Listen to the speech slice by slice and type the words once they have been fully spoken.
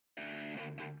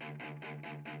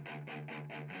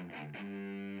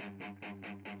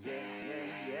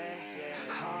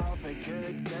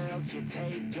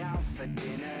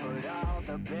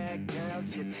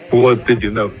What did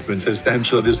you know? Princess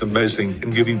Angela is amazing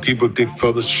in giving people dick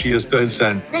photos. She is the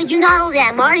insane. Did you know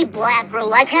that Marty Blackburn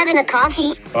like having a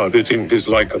coffee? Auditing is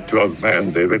like a drug,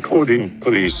 man. The recording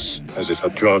police as it a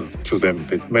drug to them.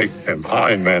 It make them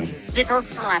high, man. Little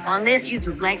slap on this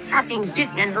YouTube like sucking dick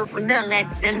and open their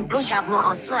legs and push up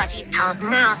more slutty mouth.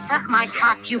 Now suck my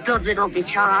cock, you good little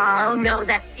bitch. Oh no,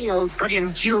 that feels good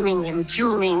and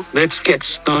tuning. Let's get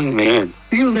stung, man.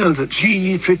 You know that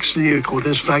GE fixed the vehicle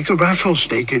is like a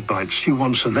rattlesnake. It bites you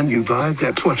once and then you die.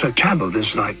 That's what a camel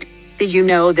is like. Did you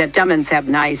know that Dummins have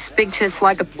nice big tits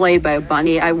like a Playboy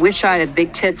bunny? I wish I had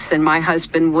big tits and my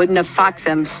husband wouldn't have fucked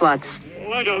them sluts.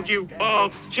 Why don't you all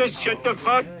just shut the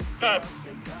fuck up?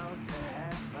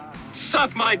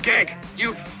 Suck my dick,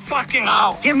 you fucking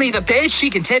hoe. Give me the bitch, she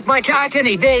can take my cock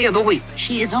any day of the week.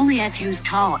 She is only a few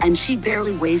tall and she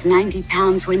barely weighs 90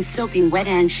 pounds when soaking wet,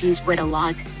 and she's wet a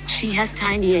lot. She has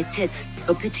tiny tits,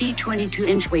 a petite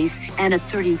 22-inch waist, and a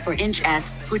 34-inch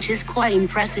ass, which is quite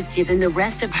impressive given the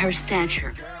rest of her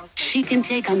stature. She can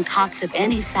take on cocks of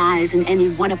any size in any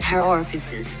one of her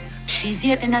orifices. She's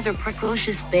yet another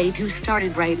precocious babe who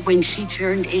started right when she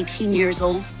turned 18 years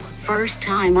old. First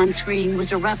time on screen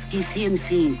was a rough DCM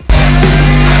scene.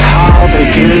 All the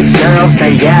good girls,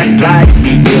 they act like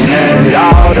beginners.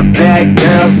 All the bad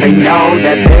girls, they know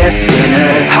that they're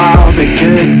sinners. All the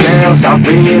good girls are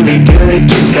really good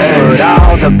kissers, but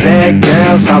all the bad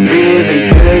girls are really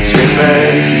good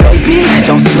strippers. Baby,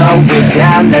 don't slow it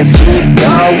down, let's keep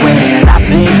going. I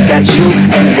think that you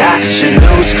and I should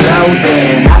lose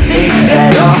clothing. I think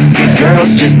that all good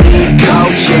girls just need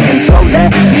coaching. So let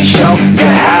me show you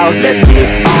how, let's get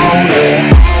on it.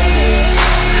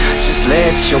 Just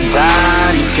let your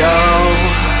body go.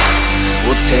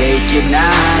 We'll take it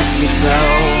nice and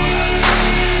slow.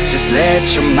 Just let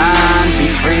your mind be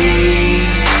free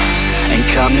and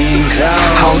come in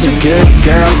close. All the good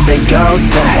girls, they go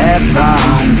to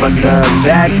heaven, but the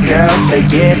bad girls, they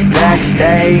get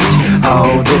backstage.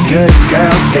 Oh, the good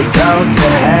girls, they go to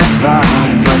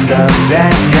heaven, but the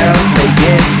bad girls, they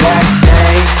get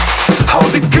backstage. Oh,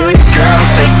 the good girls,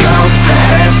 they go to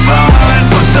heaven,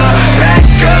 but the bad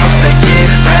girls, they get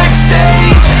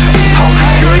backstage. Oh,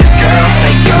 the good girls,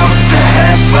 they go to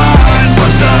heaven,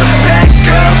 but the bad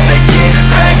girls, they get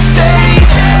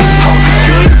backstage. Oh, the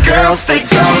good girls, they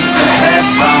go to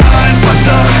heaven, but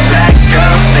the bad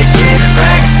girls, they get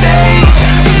backstage.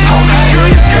 Oh, the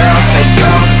good girls, they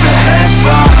go to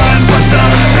heaven, but the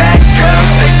bad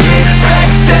girls, they get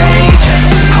backstage.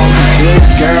 Oh, the good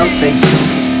girls, they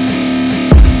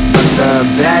the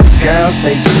bad girls,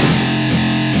 they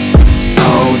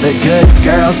oh, the good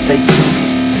girls, they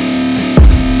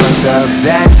but the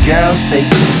bad girls, they